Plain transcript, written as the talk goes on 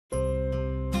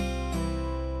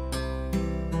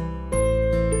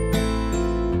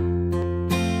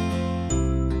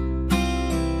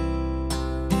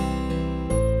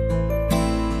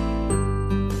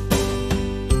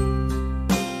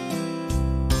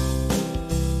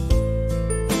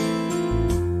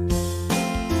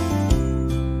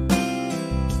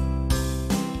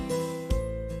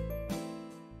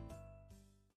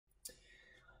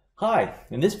Hi,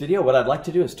 in this video what I'd like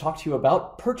to do is talk to you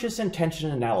about purchase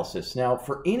intention analysis. Now,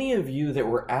 for any of you that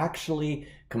were actually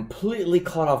completely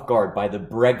caught off guard by the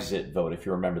Brexit vote, if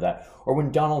you remember that, or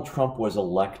when Donald Trump was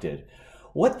elected,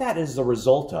 what that is the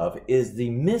result of is the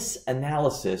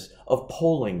misanalysis of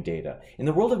polling data. In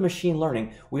the world of machine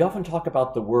learning, we often talk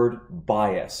about the word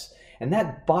bias. And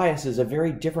that bias is a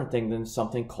very different thing than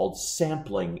something called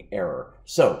sampling error.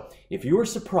 So, if you were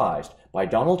surprised by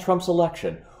Donald Trump's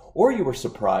election, or you were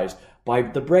surprised by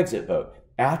the Brexit vote,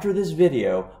 after this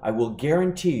video, I will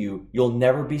guarantee you'll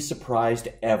never be surprised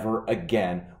ever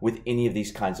again with any of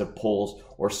these kinds of polls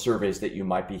or surveys that you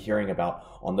might be hearing about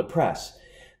on the press.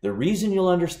 The reason you'll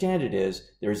understand it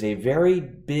is there's a very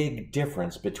big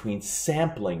difference between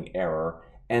sampling error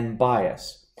and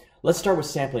bias. Let's start with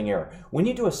sampling error. When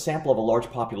you do a sample of a large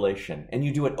population and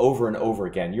you do it over and over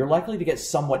again, you're likely to get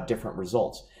somewhat different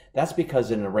results. That's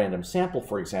because in a random sample,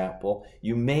 for example,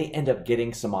 you may end up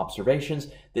getting some observations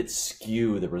that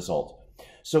skew the result.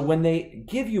 So when they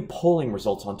give you polling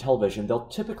results on television, they'll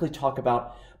typically talk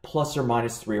about plus or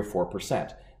minus 3 or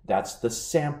 4%. That's the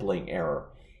sampling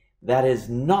error. That is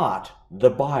not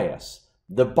the bias.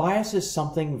 The bias is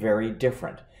something very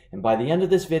different. And by the end of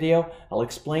this video, I'll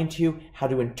explain to you how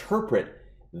to interpret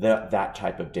that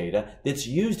type of data that's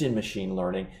used in machine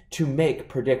learning to make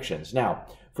predictions. Now,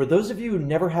 for those of you who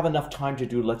never have enough time to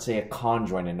do, let's say, a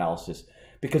conjoint analysis,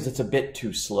 because it's a bit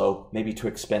too slow, maybe too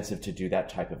expensive to do that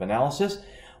type of analysis,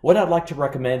 what I'd like to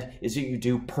recommend is that you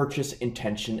do purchase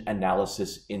intention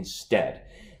analysis instead.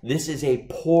 This is a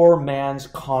poor man's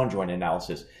conjoint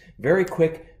analysis. Very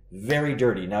quick, very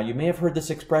dirty. Now, you may have heard this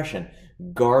expression,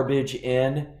 garbage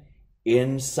in,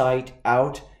 insight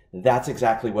out. That's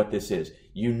exactly what this is.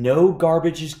 You know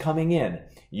garbage is coming in.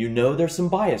 You know there's some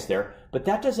bias there, but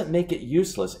that doesn't make it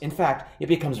useless. In fact, it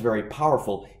becomes very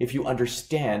powerful if you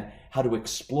understand how to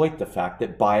exploit the fact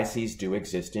that biases do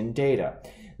exist in data.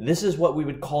 This is what we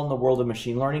would call in the world of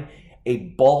machine learning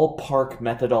a ballpark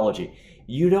methodology.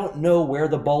 You don't know where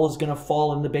the ball is going to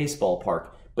fall in the baseball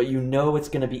park, but you know it's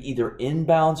going to be either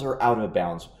inbounds or out of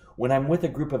bounds. When I'm with a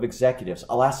group of executives,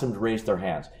 I'll ask them to raise their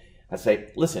hands. I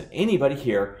say, listen, anybody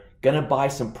here gonna buy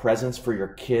some presents for your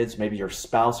kids, maybe your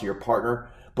spouse or your partner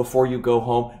before you go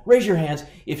home? Raise your hands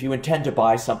if you intend to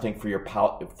buy something for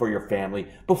your family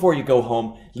before you go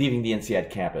home, leaving the INSEAD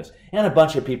campus. And a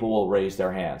bunch of people will raise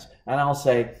their hands. And I'll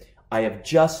say, I have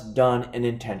just done an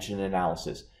intention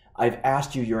analysis. I've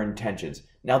asked you your intentions.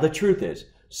 Now the truth is,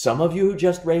 some of you who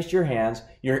just raised your hands,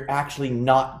 you're actually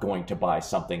not going to buy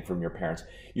something from your parents.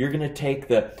 You're going to take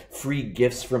the free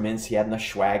gifts from INSEAD and the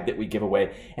swag that we give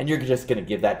away, and you're just going to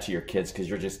give that to your kids because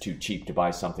you're just too cheap to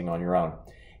buy something on your own.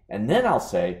 And then I'll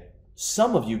say,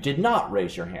 some of you did not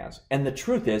raise your hands. And the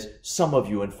truth is, some of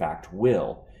you, in fact,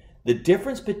 will. The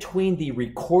difference between the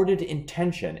recorded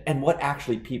intention and what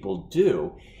actually people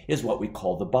do is what we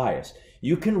call the bias.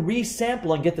 You can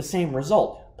resample and get the same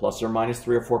result, plus or minus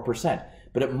 3 or 4%.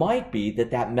 But it might be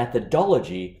that that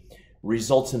methodology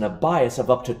results in a bias of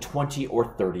up to 20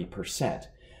 or 30%.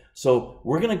 So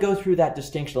we're going to go through that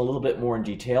distinction a little bit more in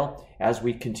detail as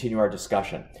we continue our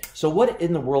discussion. So what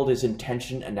in the world is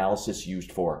intention analysis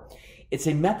used for? It's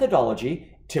a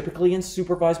methodology, typically in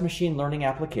supervised machine learning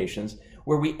applications,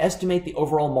 where we estimate the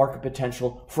overall market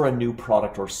potential for a new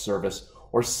product or service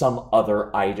or some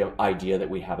other idea that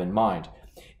we have in mind.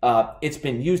 It's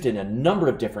been used in a number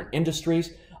of different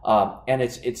industries. And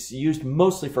it's used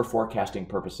mostly for forecasting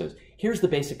purposes. Here's the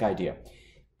basic idea.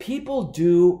 People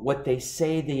do what they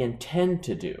say they intend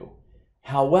to do.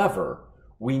 However,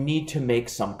 we need to make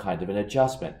some kind of an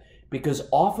adjustment, because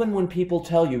often when people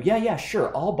tell you, yeah,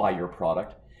 sure, I'll buy your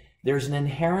product, there's an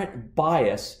inherent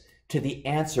bias to the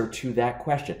answer to that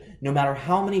question. No matter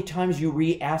how many times you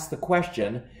re-ask the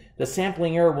question, the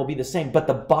sampling error will be the same, but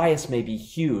the bias may be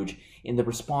huge in the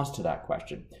response to that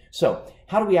question. So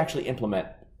how do we actually implement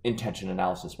intention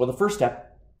analysis? Well, the first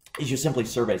step is you simply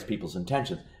survey people's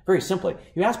intentions. Very simply,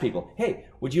 you ask people, hey,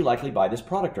 would you likely buy this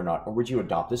product or not? Or would you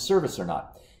adopt this service or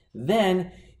not?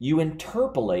 Then you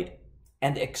interpolate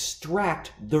and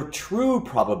extract the true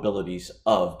probabilities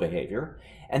of behavior.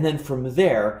 And then from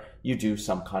there, you do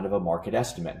some kind of a market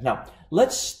estimate. Now,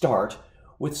 let's start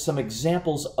with some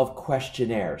examples of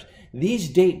questionnaires. These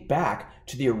date back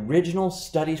to the original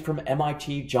studies from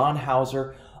MIT, John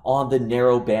Hauser, on the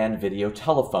narrowband video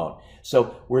telephone.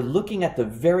 So we're looking at the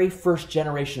very first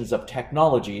generations of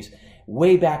technologies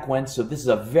way back when. So this is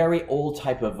a very old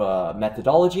type of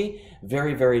methodology,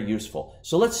 very, very useful.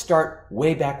 So let's start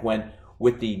way back when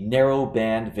with the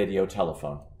narrowband video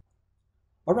telephone.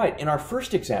 All right, in our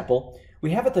first example,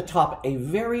 we have at the top a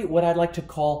very, what I'd like to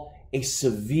call a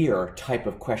severe type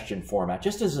of question format,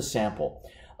 just as a sample.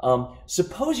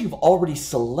 Suppose you've already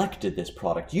selected this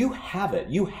product. You have it.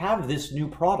 You have this new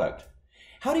product.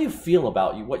 How do you feel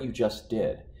about what you just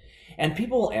did? And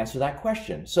people will answer that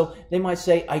question. So they might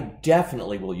say, I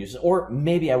definitely will use it, or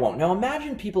maybe I won't. Now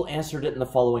imagine people answered it in the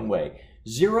following way: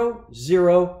 0,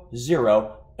 0,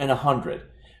 0, and 100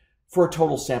 for a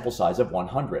total sample size of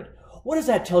 100. What does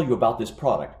that tell you about this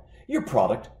product? Your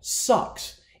product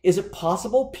sucks. Is it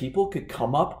possible people could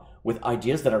come up with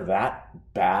ideas that are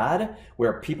that bad,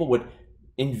 where people would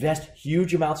invest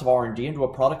huge amounts of R&D into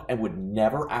a product and would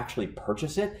never actually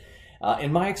purchase it?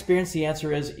 In my experience, the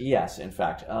answer is yes. In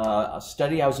fact, a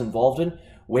study I was involved in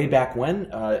way back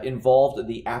when involved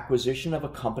the acquisition of a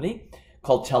company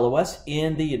called TeleWest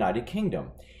in the United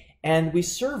Kingdom. And we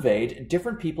surveyed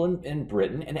different people in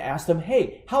Britain and asked them,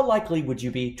 hey, how likely would you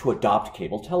be to adopt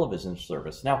cable television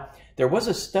service? Now, there was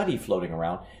a study floating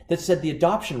around that said the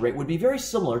adoption rate would be very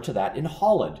similar to that in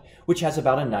Holland, which has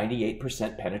about a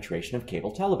 98% penetration of cable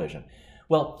television.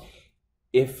 Well,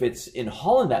 if it's in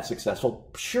Holland that's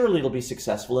successful, surely it'll be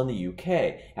successful in the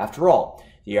UK. After all,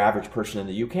 the average person in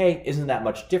the UK isn't that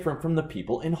much different from the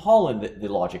people in Holland, the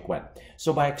logic went.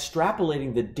 So by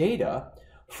extrapolating the data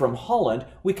from Holland,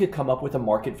 we could come up with a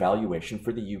market valuation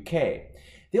for the UK.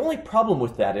 The only problem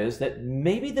with that is that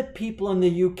maybe the people in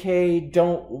the UK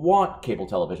don't want cable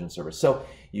television service. So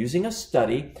using a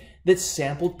study that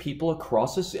sampled people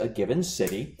across a given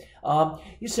city,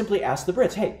 you simply ask the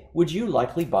Brits, hey, would you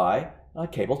likely buy a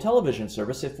cable television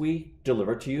service if we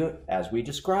deliver to you as we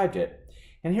described it?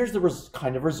 And here's the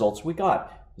kind of results we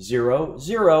got. 0,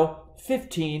 0,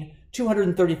 15,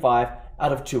 235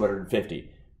 out of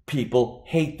 250. People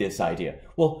hate this idea.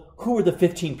 Well, who are the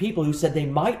 15 people who said they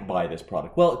might buy this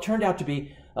product? Well, it turned out to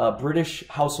be British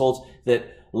households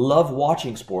that love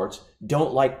watching sports,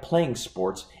 don't like playing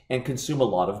sports, and consume a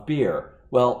lot of beer.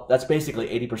 Well, that's basically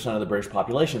 80% of the British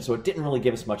population, so it didn't really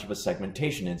give us much of a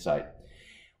segmentation insight.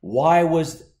 Why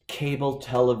was cable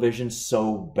television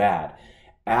so bad?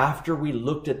 After we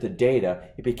looked at the data,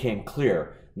 it became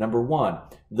clear. Number one,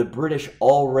 the British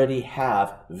already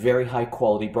have very high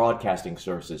quality broadcasting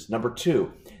services. Number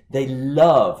two, they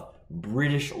love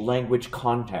British language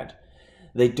content.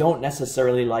 They don't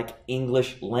necessarily like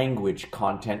English language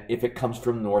content if it comes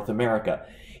from North America.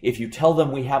 If you tell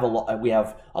them we have a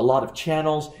lot of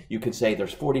channels, you can say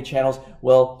there's 40 channels.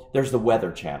 Well, there's the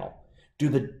Weather Channel. Do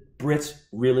the Brits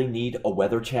really need a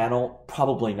weather channel?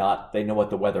 Probably not. They know what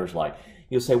the weather's like.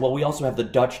 You'll say, well, we also have the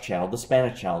Dutch channel, the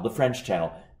Spanish channel, the French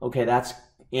channel. Okay, that's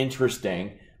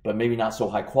interesting, but maybe not so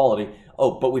high quality.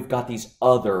 Oh, but we've got these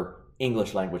other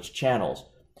English language channels.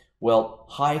 Well,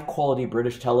 high quality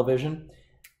British television,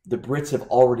 the Brits have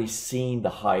already seen the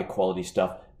high quality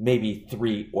stuff maybe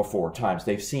 3 or 4 times.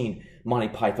 They've seen Monty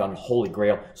Python, Holy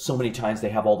Grail so many times they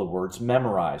have all the words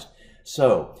memorized.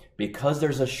 So, because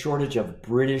there's a shortage of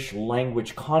British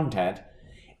language content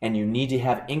and you need to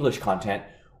have English content,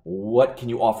 what can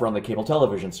you offer on the cable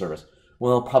television service?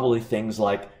 Well, probably things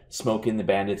like Smokey and the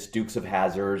Bandits, Dukes of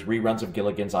Hazzard, reruns of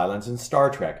Gilligan's Islands, and Star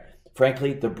Trek.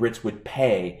 Frankly, the Brits would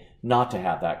pay not to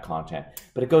have that content.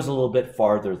 But it goes a little bit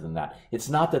farther than that. It's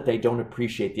not that they don't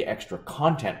appreciate the extra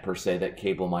content per se that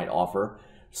cable might offer,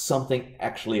 something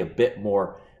actually a bit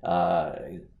more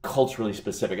culturally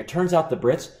specific. It turns out the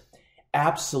Brits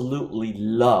absolutely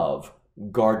love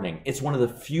gardening. It's one of the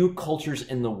few cultures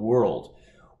in the world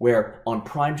where on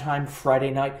primetime Friday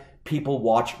night, people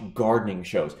watch gardening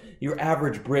shows. Your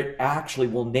average Brit actually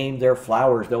will name their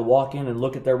flowers. They'll walk in and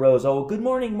look at their rows. Oh, good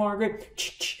morning,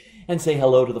 Margaret, and say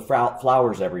hello to the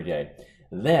flowers every day.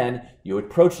 Then you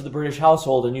approach the British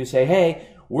household and you say,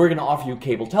 hey, we're going to offer you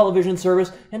cable television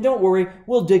service, and don't worry,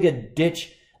 we'll dig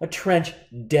a trench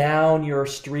down your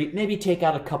street, maybe take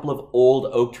out a couple of old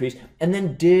oak trees, and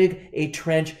then dig a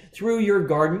trench through your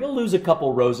garden. You'll lose a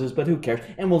couple roses, but who cares?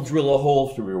 And we'll drill a hole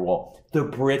through your wall. The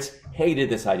Brits hated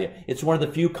this idea. It's one of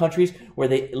the few countries where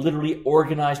they literally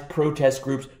organized protest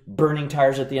groups, burning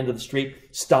tires at the end of the street,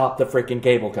 stop the frickin'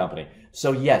 cable company.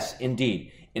 So yes,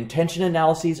 indeed, intention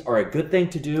analyses are a good thing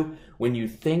to do when you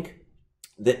think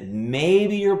that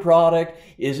maybe your product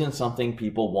isn't something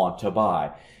people want to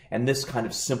buy. And this kind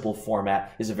of simple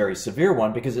format is a very severe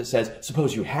one because it says,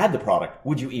 suppose you had the product,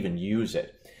 would you even use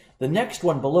it? The next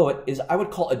one below it is I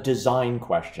would call a design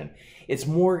question. It's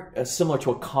more similar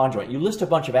to a conjoint. You list a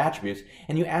bunch of attributes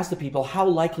and you ask the people, how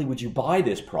likely would you buy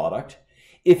this product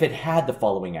if it had the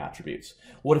following attributes?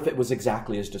 What if it was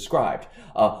exactly as described?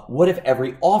 What if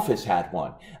every office had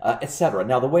one? Etc.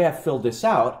 Now, the way I filled this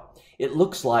out, it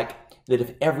looks like that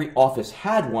if every office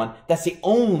had one, that's the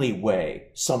only way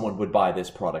someone would buy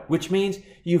this product, which means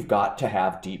you've got to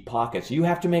have deep pockets. You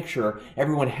have to make sure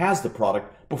everyone has the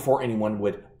product before anyone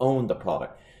would own the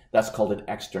product. That's called an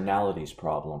externalities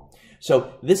problem.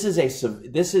 So this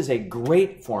is a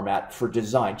great format for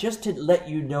design, just to let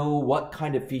you know what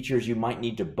kind of features you might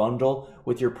need to bundle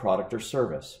with your product or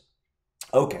service.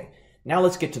 Okay, now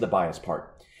let's get to the bias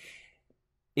part.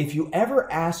 If you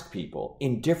ever ask people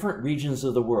in different regions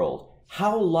of the world,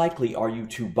 how likely are you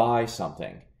to buy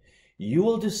something? You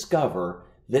will discover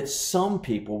that some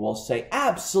people will say,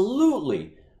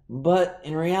 absolutely, but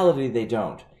in reality they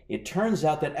don't. It turns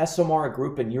out that SMR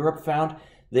group in Europe found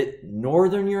that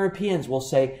Northern Europeans will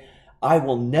say, I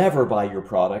will never buy your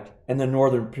product, and the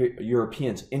Northern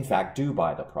Europeans, in fact, do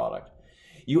buy the product.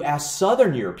 You ask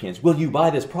Southern Europeans, will you buy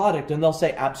this product? And they'll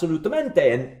say,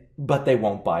 absolutamente, but they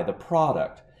won't buy the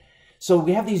product. So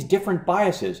we have these different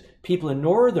biases. People in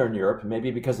Northern Europe, maybe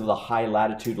because of the high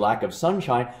latitude, lack of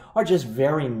sunshine, are just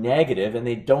very negative and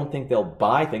they don't think they'll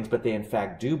buy things, but they in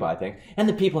fact do buy things. And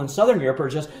the people in Southern Europe are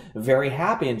just very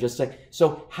happy and just like,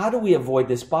 so how do we avoid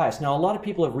this bias? Now, a lot of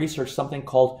people have researched something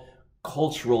called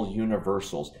cultural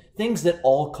universals, things that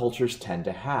all cultures tend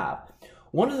to have.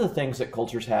 One of the things that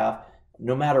cultures have,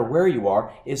 no matter where you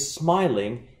are, is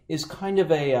smiling is kind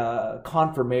of a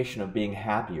confirmation of being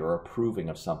happy or approving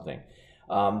of something.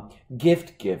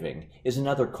 Gift giving is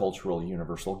another cultural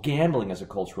universal. Gambling is a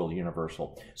cultural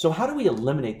universal. So how do we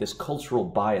eliminate this cultural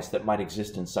bias that might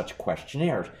exist in such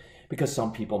questionnaires? Because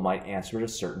some people might answer it a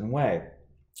certain way.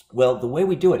 Well, the way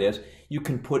we do it is you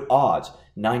can put odds,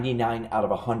 99 out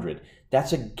of 100.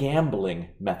 That's a gambling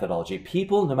methodology.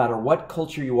 People, no matter what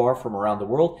culture you are from around the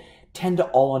world, tend to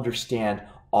all understand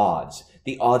odds,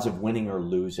 the odds of winning or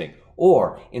losing.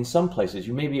 Or in some places,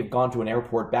 you maybe have gone to an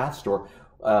airport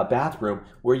bathroom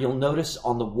where you'll notice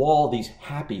on the wall these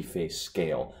happy face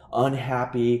scale,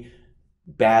 unhappy,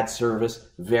 bad service,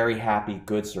 very happy,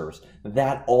 good service.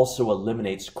 That also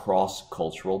eliminates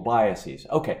cross-cultural biases.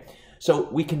 Okay, so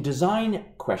we can design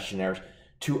questionnaires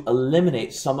to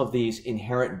eliminate some of these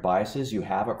inherent biases you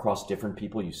have across different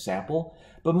people you sample.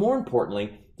 But more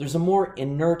importantly, there's a more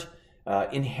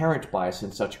inherent bias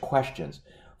in such questions.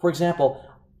 For example,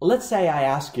 let's say I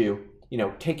ask you,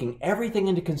 taking everything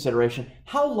into consideration,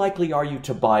 how likely are you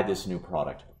to buy this new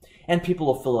product? And people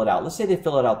will fill it out. Let's say they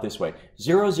fill it out this way,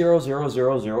 0, 0, 0,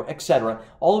 0, 0, etc.,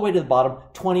 all the way to the bottom,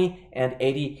 20 and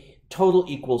 80, total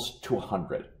equals to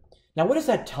 100. Now, what does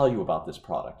that tell you about this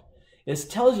product? It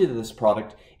tells you that this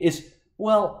product is,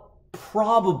 well,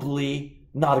 probably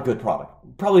not a good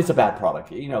product. Probably it's a bad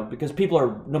product, because people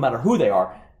are, no matter who they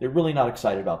are, they're really not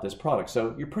excited about this product.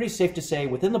 So you're pretty safe to say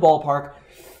within the ballpark,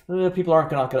 people are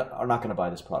not going to buy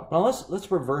this product. Now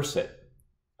let's reverse it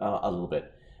a little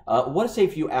bit. What if, say,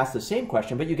 if you ask the same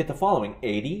question, but you get the following,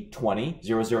 80, 20,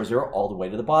 0, 0, 0, all the way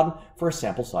to the bottom for a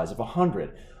sample size of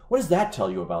 100. What does that tell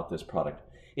you about this product?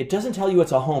 It doesn't tell you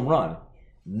it's a home run.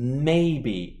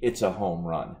 Maybe it's a home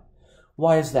run.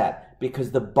 Why is that?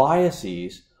 Because the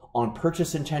biases on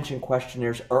purchase intention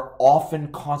questionnaires are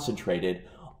often concentrated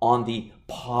on the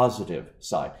positive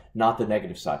side, not the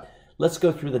negative side. Let's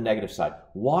go through the negative side.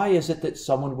 Why is it that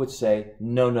someone would say,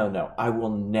 no, no, no, I will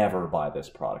never buy this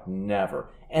product, never,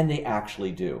 and they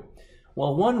actually do?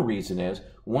 Well, one reason is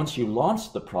once you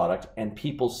launch the product and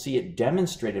people see it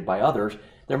demonstrated by others,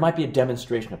 there might be a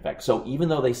demonstration effect. So even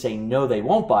though they say no, they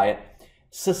won't buy it,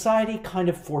 society kind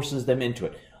of forces them into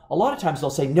it. A lot of times they'll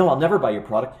say, no, I'll never buy your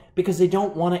product because they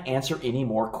don't want to answer any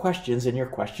more questions in your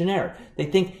questionnaire. They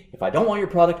think, if I don't want your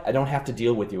product, I don't have to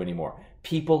deal with you anymore.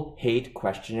 People hate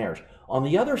questionnaires. On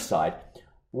the other side,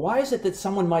 why is it that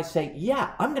someone might say,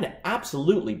 yeah, I'm going to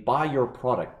absolutely buy your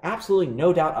product. Absolutely,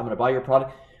 no doubt, I'm going to buy your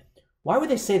product. Why would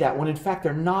they say that when in fact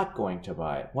they're not going to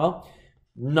buy it? Well,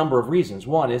 number of reasons.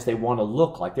 One is they want to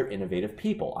look like they're innovative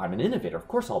people. I'm an innovator. Of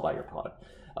course I'll buy your product.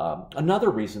 Another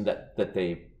reason that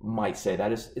they might say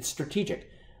that is it's strategic.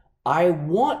 I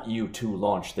want you to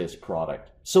launch this product.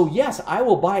 So yes, I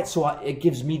will buy it so it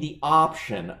gives me the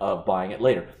option of buying it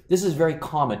later. This is very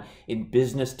common in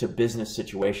business to business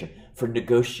situation for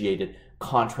negotiated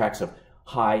contracts of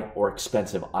high or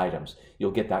expensive items.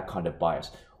 You'll get that kind of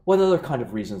bias. What other kind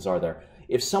of reasons are there?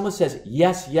 If someone says,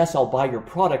 yes, yes, I'll buy your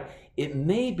product, it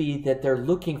may be that they're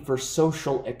looking for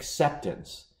social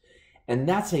acceptance. And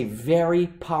that's a very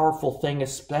powerful thing,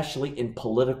 especially in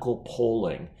political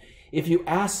polling. If you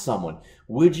ask someone,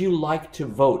 would you like to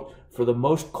vote for the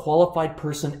most qualified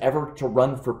person ever to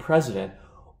run for president,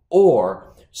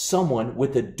 or someone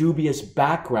with a dubious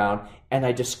background, and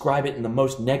I describe it in the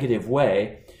most negative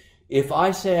way, if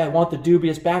I say I want the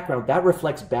dubious background, that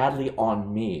reflects badly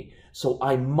on me. So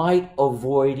I might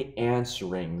avoid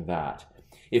answering that.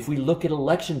 If we look at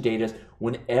election data,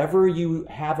 whenever you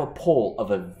have a poll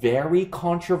of a very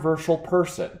controversial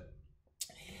person,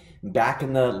 Back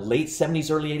in the late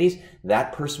 70s, early 80s,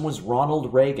 that person was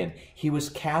Ronald Reagan. He was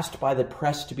cast by the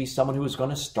press to be someone who was going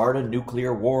to start a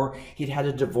nuclear war. He'd had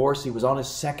a divorce. He was on his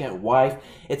second wife.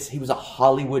 He was a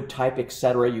Hollywood type,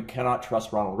 etc. You cannot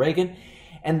trust Ronald Reagan.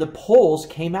 And the polls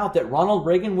came out that Ronald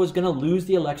Reagan was going to lose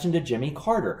the election to Jimmy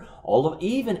Carter.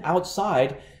 Even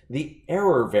outside the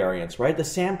error variance, right? The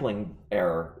sampling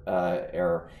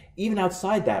error, even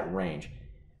outside that range.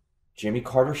 Jimmy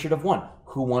Carter should have won.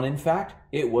 Who won, in fact?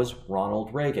 It was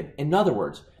Ronald Reagan. In other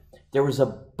words, there was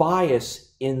a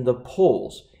bias in the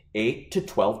polls, 8 to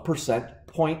 12%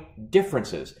 point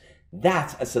differences.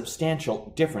 That's a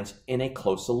substantial difference in a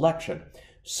close election.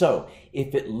 So,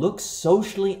 if it looks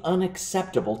socially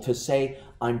unacceptable to say,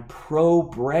 I'm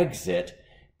pro-Brexit,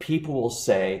 people will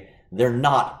say they're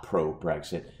not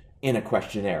pro-Brexit in a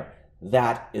questionnaire.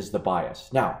 That is the bias.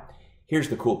 Now, here's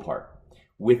the cool part.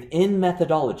 Within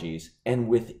methodologies and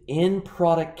within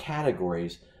product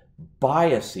categories,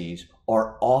 biases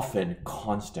are often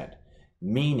constant.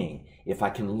 Meaning, if I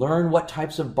can learn what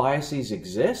types of biases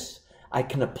exist, I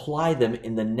can apply them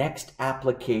in the next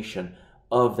application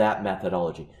of that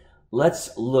methodology.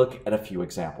 Let's look at a few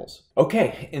examples.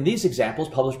 Okay, in these examples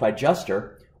published by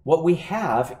Juster, what we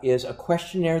have is a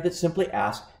questionnaire that simply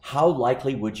asks, how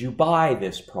likely would you buy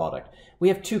this product? We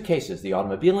have two cases, the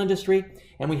automobile industry,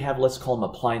 and we have, let's call them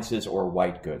appliances or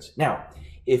white goods. Now,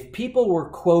 if people were,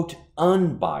 quote,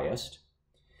 unbiased,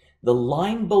 the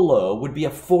line below would be a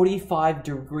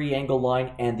 45-degree angle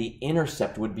line, and the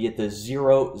intercept would be at the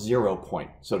 0, 0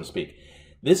 point, so to speak.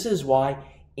 This is why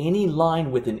any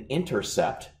line with an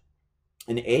intercept,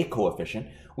 an A coefficient,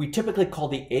 we typically call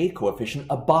the A coefficient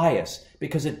a bias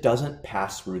because it doesn't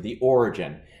pass through the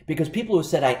origin. Because people who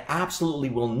said, I absolutely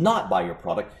will not buy your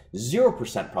product,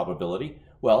 0% probability,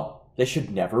 well, they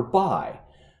should never buy.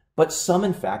 But some,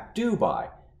 in fact, do buy.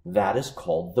 That is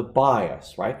called the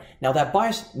bias, right? Now, that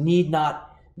bias need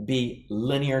not be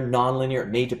linear, nonlinear. It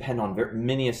may depend on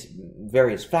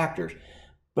various factors.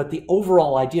 But the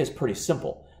overall idea is pretty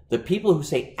simple. The people who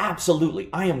say, absolutely,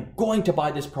 I am going to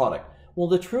buy this product. Well,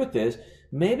 the truth is,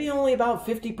 maybe only about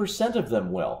 50% of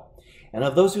them will. And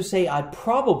of those who say, I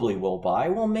probably will buy,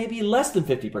 well, maybe less than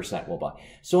 50% will buy.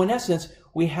 So in essence,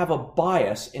 we have a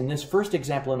bias. In this first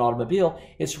example in automobile,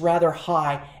 it's rather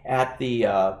high at the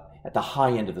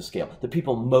high end of the scale. The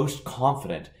people most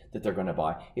confident that they're going to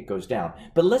buy, it goes down.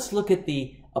 But let's look at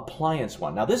the appliance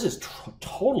one. Now, this is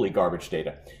totally garbage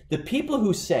data. The people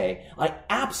who say, I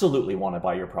absolutely want to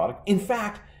buy your product, in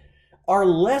fact, are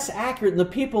less accurate than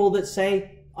the people that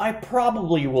say, I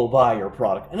probably will buy your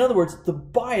product. In other words, the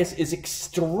bias is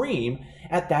extreme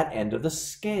at that end of the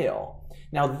scale.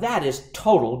 Now, that is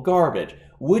total garbage.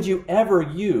 Would you ever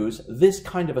use this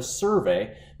kind of a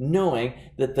survey knowing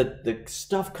that the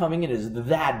stuff coming in is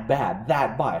that bad,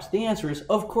 that biased? The answer is,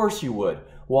 of course you would.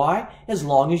 Why? As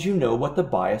long as you know what the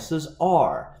biases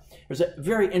are. There's a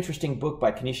very interesting book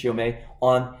by Kenichi Ome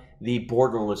on the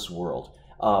borderless world.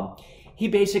 He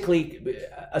basically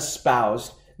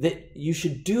espoused that you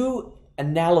should do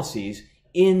analyses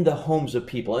in the homes of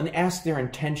people and ask their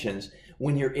intentions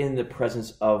when you're in the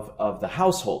presence of the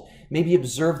household. Maybe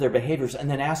observe their behaviors and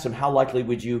then ask them, how likely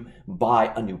would you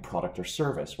buy a new product or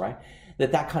service, right?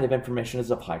 That kind of information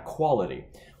is of high quality.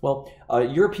 Well, a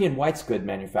European white goods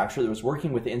manufacturer that was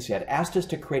working with INSEAD asked us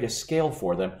to create a scale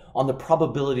for them on the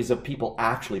probabilities of people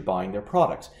actually buying their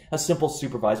products, a simple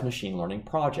supervised machine learning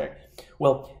project.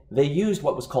 Well, they used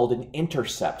what was called an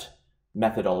intercept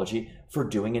methodology for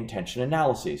doing intention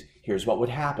analyses. Here's what would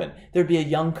happen. There'd be a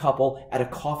young couple at a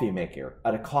coffee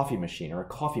machine or a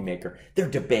coffee maker. They're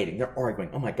debating, they're arguing.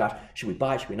 Oh my gosh, should we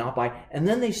buy, should we not buy? And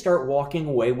then they start walking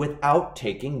away without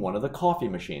taking one of the coffee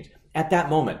machines. At that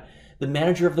moment, the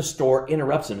manager of the store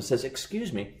interrupts him and says,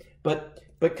 excuse me, but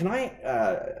can I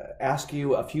ask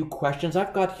you a few questions?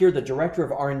 I've got here the director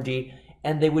of R&D,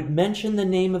 and they would mention the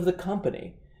name of the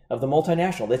company, of the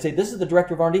multinational. They'd say, this is the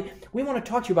director of R&D. We want to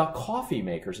talk to you about coffee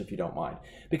makers, if you don't mind,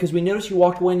 because we noticed you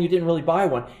walked away and you didn't really buy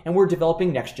one, and we're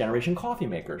developing next generation coffee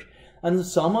makers. And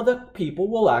some of the people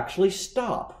will actually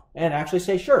stop and actually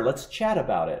say, sure, let's chat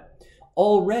about it.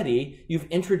 Already, you've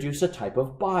introduced a type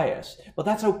of bias. But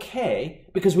that's okay,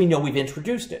 because we know we've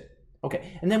introduced it.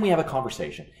 Okay, and then we have a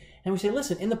conversation. And we say,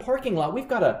 listen, in the parking lot, we've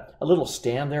got a little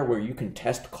stand there where you can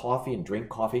test coffee and drink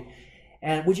coffee.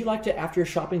 And would you like to, after your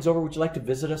shopping's over, would you like to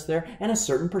visit us there? And a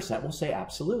certain percent will say,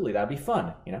 absolutely, that'd be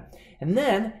fun, you know. And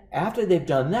then, after they've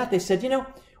done that, they said, you know,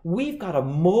 We've got a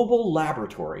mobile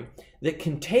laboratory that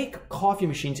can take coffee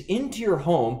machines into your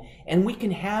home, and we can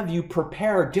have you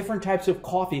prepare different types of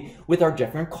coffee with our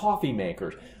different coffee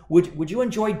makers. Would you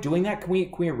enjoy doing that? Can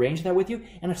we arrange that with you?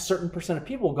 And a certain percent of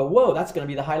people will go, whoa, that's going to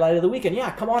be the highlight of the weekend.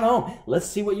 Yeah, come on home. Let's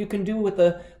see what you can do with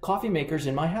the coffee makers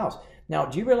in my house. Now,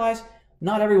 do you realize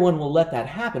not everyone will let that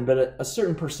happen, but a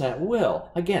certain percent will?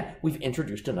 Again, we've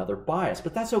introduced another bias,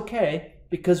 but that's okay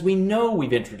because we know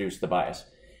we've introduced the bias.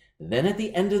 Then at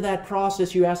the end of that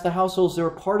process, you ask the households that are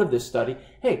part of this study,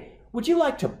 hey, would you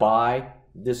like to buy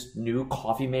this new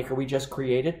coffee maker we just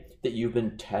created that you've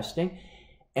been testing?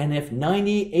 And if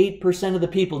 98% of the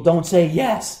people don't say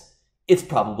yes, it's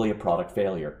probably a product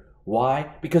failure.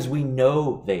 Why? Because we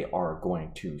know they are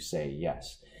going to say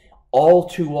yes. All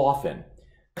too often,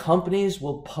 companies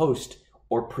will post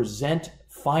or present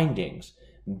findings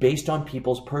based on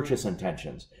people's purchase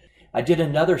intentions. I did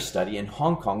another study in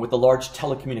Hong Kong with a large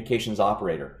telecommunications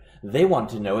operator. They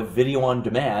wanted to know if video on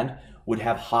demand would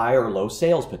have high or low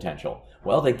sales potential.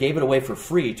 Well, they gave it away for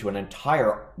free to an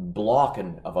entire block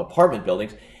of apartment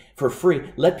buildings for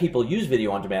free, let people use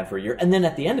video on demand for a year, and then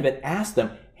at the end of it, asked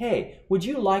them, hey, would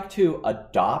you like to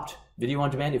adopt video on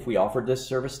demand if we offered this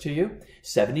service to you?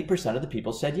 70% of the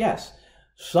people said yes.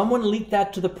 Someone leaked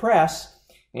that to the press,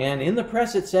 and in the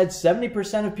press it said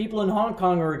 70% of people in Hong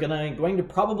Kong are going to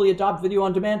probably adopt video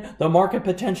on demand. The market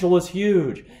potential was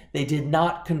huge. They did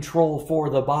not control for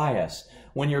the bias.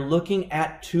 When you're looking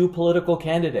at two political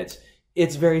candidates,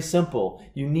 it's very simple.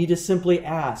 You need to simply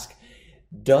ask,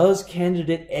 does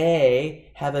candidate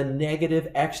A have a negative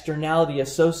externality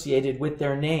associated with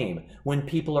their name? When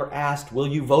people are asked, will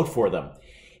you vote for them?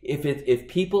 If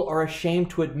people are ashamed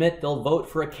to admit they'll vote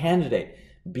for a candidate,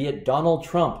 be it Donald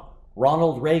Trump,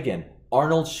 Ronald Reagan,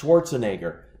 Arnold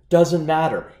Schwarzenegger, doesn't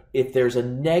matter. If there's a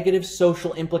negative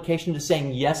social implication to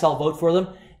saying, yes, I'll vote for them,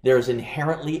 there's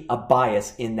inherently a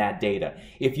bias in that data.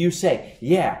 If you say,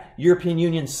 yeah, European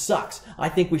Union sucks, I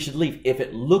think we should leave, if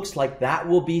it looks like that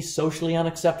will be socially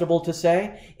unacceptable to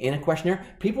say in a questionnaire,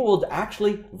 people will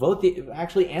actually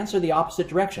answer the opposite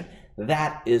direction.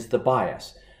 That is the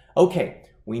bias. Okay,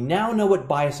 we now know what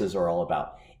biases are all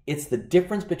about. It's the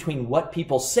difference between what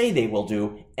people say they will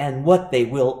do and what they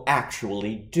will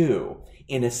actually do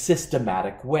in a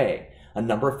systematic way. A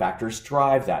number of factors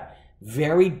drive that.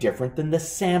 Very different than the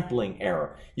sampling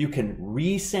error. You can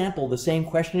resample the same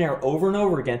questionnaire over and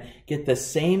over again, get the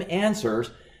same answers,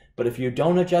 but if you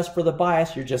don't adjust for the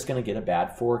bias, you're just going to get a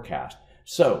bad forecast.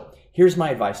 So here's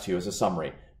my advice to you as a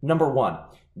summary. Number one,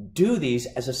 do these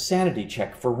as a sanity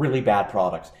check for really bad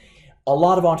products. A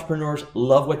lot of entrepreneurs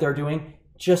love what they're doing.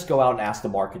 Just go out and ask the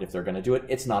market if they're going to do it.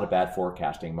 It's not a bad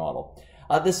forecasting model.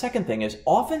 The second thing is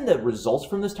often the results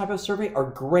from this type of survey are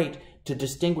great to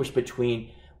distinguish between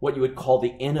what you would call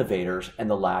the innovators and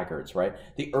the laggards, right?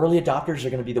 The early adopters are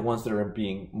going to be the ones that are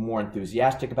being more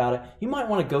enthusiastic about it. You might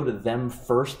want to go to them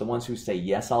first, the ones who say,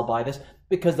 yes, I'll buy this,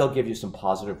 because they'll give you some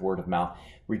positive word of mouth,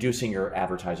 reducing your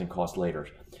advertising cost later.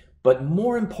 But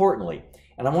more importantly,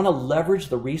 and I want to leverage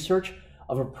the research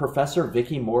of a Professor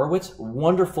Vicky Morowitz,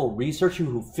 wonderful researcher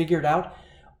who figured out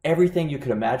everything you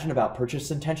could imagine about purchase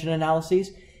intention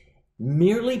analyses,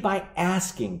 merely by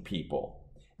asking people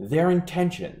their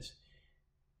intentions,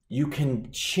 you can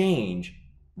change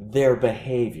their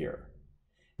behavior.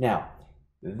 Now,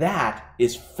 that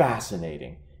is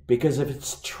fascinating because if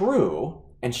it's true,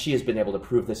 and she has been able to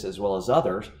prove this as well as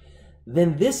others,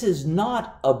 then this is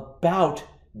not about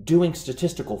doing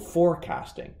statistical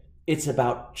forecasting. It's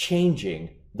about changing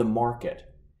the market.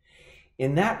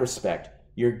 In that respect,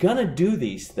 you're going to do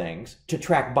these things to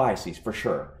track biases for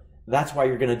sure. That's why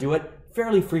you're going to do it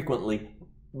fairly frequently,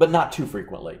 but not too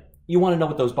frequently. You want to know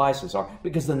what those biases are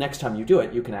because the next time you do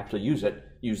it, you can actually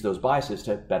use those biases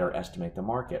to better estimate the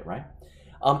market, right?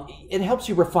 It helps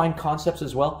you refine concepts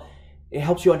as well. It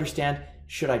helps you understand,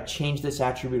 should I change this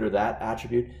attribute or that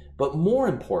attribute? But more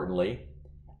importantly,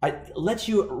 it lets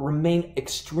you remain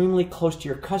extremely close to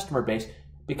your customer base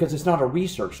because it's not a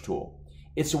research tool.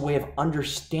 It's a way of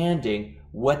understanding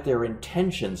what their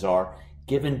intentions are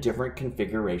given different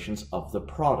configurations of the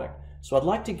product. So I'd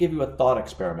like to give you a thought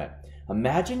experiment.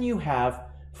 Imagine you have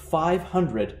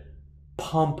 500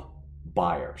 pump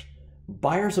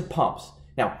buyers of pumps.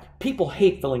 Now, people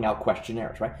hate filling out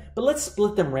questionnaires, right? But let's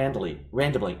split them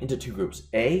randomly into two groups,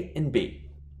 A and B,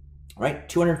 right?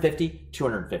 250,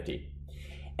 250.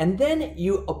 And then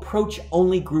you approach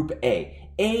only group A.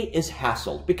 A is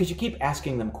hassled because you keep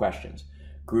asking them questions.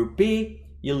 Group B,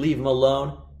 you leave them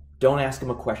alone, don't ask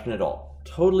them a question at all.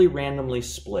 Totally randomly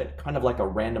split, kind of like a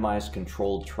randomized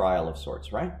controlled trial of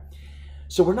sorts, right?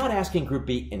 So we're not asking group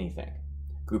B anything.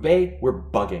 Group A, we're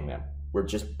bugging them. We're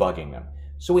just bugging them.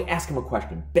 So we ask them a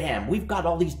question. Bam, we've got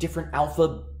all these different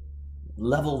alpha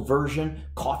level version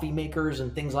coffee makers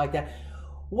and things like that.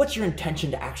 What's your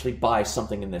intention to actually buy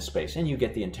something in this space? And you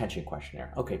get the intention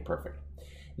questionnaire. Okay, perfect.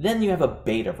 Then you have a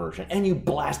beta version and you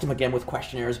blast them again with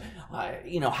questionnaires.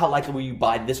 How likely will you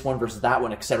buy this one versus that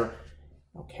one, etc.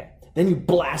 Okay. Then you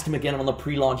blast them again on the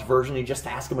pre-launch version. You just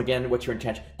ask them again, what's your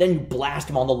intention? Then you blast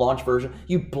them on the launch version.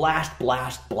 You blast,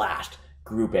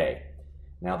 Group A.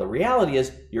 Now the reality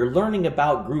is you're learning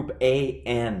about Group A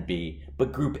and B,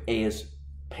 but Group A is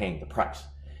paying the price.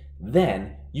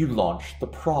 Then you launch the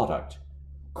product.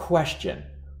 Question,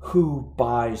 who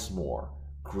buys more?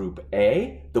 Group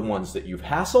A, the ones that you've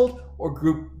hassled, or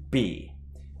Group B?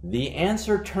 The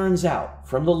answer turns out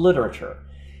from the literature,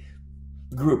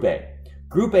 Group A.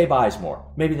 Group A buys more.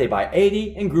 Maybe they buy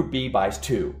 80 and Group B buys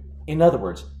 2. In other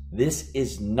words, this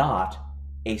is not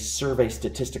a survey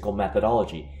statistical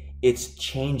methodology. It's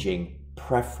changing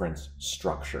preference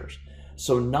structures.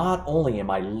 So not only am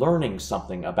I learning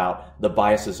something about the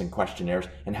biases in questionnaires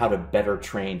and how to better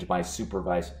train my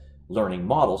supervised learning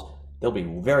models, they'll be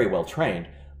very well trained,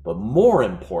 but more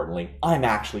importantly, I'm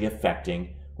actually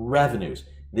affecting revenues.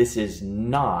 This is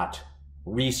not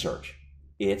research.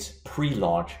 It's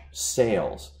pre-launch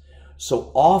sales.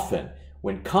 So often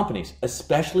when companies,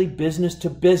 especially business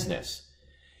to business,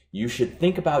 you should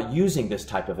think about using this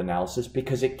type of analysis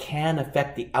because it can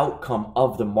affect the outcome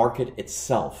of the market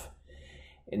itself.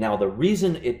 Now, the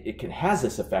reason it has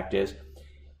this effect is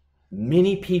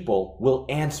many people will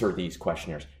answer these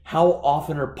questionnaires. How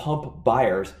often are pump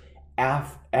buyers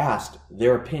asked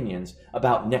their opinions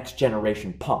about next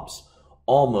generation pumps?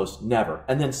 Almost never.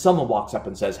 And then someone walks up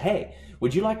and says, hey,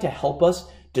 would you like to help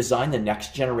us design the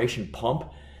next generation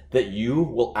pump that you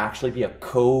will actually be a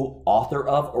co-author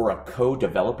of or a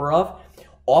co-developer of?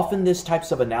 Often this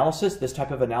type of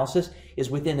analysis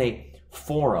is within a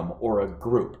forum or a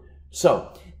group.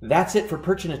 So that's it for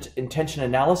purchase intention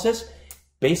analysis.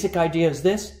 Basic idea is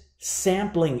this.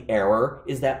 Sampling error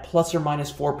is that plus or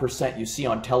minus 4% you see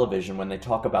on television when they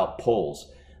talk about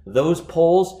polls. Those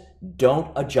polls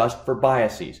don't adjust for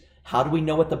biases. How do we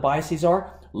know what the biases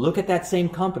are? Look at that same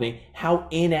company. How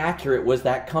inaccurate was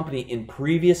that company in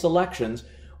previous elections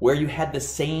where you had the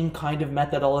same kind of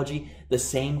methodology, the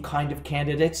same kind of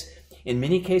candidates? In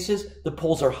many cases, the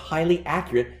polls are highly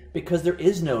accurate because there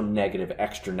is no negative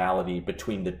externality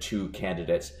between the two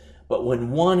candidates. But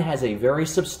when one has a very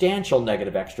substantial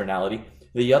negative externality,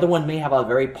 the other one may have a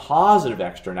very positive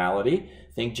externality.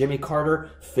 Think Jimmy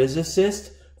Carter,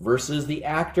 physicist, versus the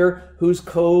actor whose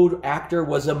co-actor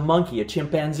was a monkey, a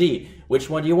chimpanzee. Which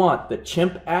one do you want? The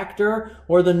chimp actor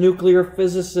or the nuclear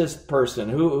physicist person?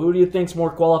 Who do you think's more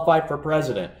qualified for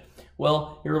president?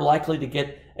 Well, you're likely to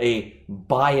get a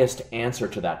biased answer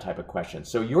to that type of question.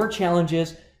 So your challenge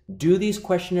is do these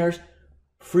questionnaires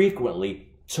frequently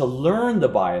to learn the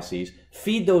biases,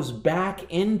 feed those back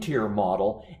into your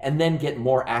model, and then get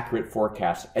more accurate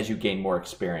forecasts as you gain more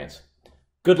experience.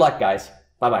 Good luck, guys.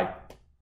 Bye-bye.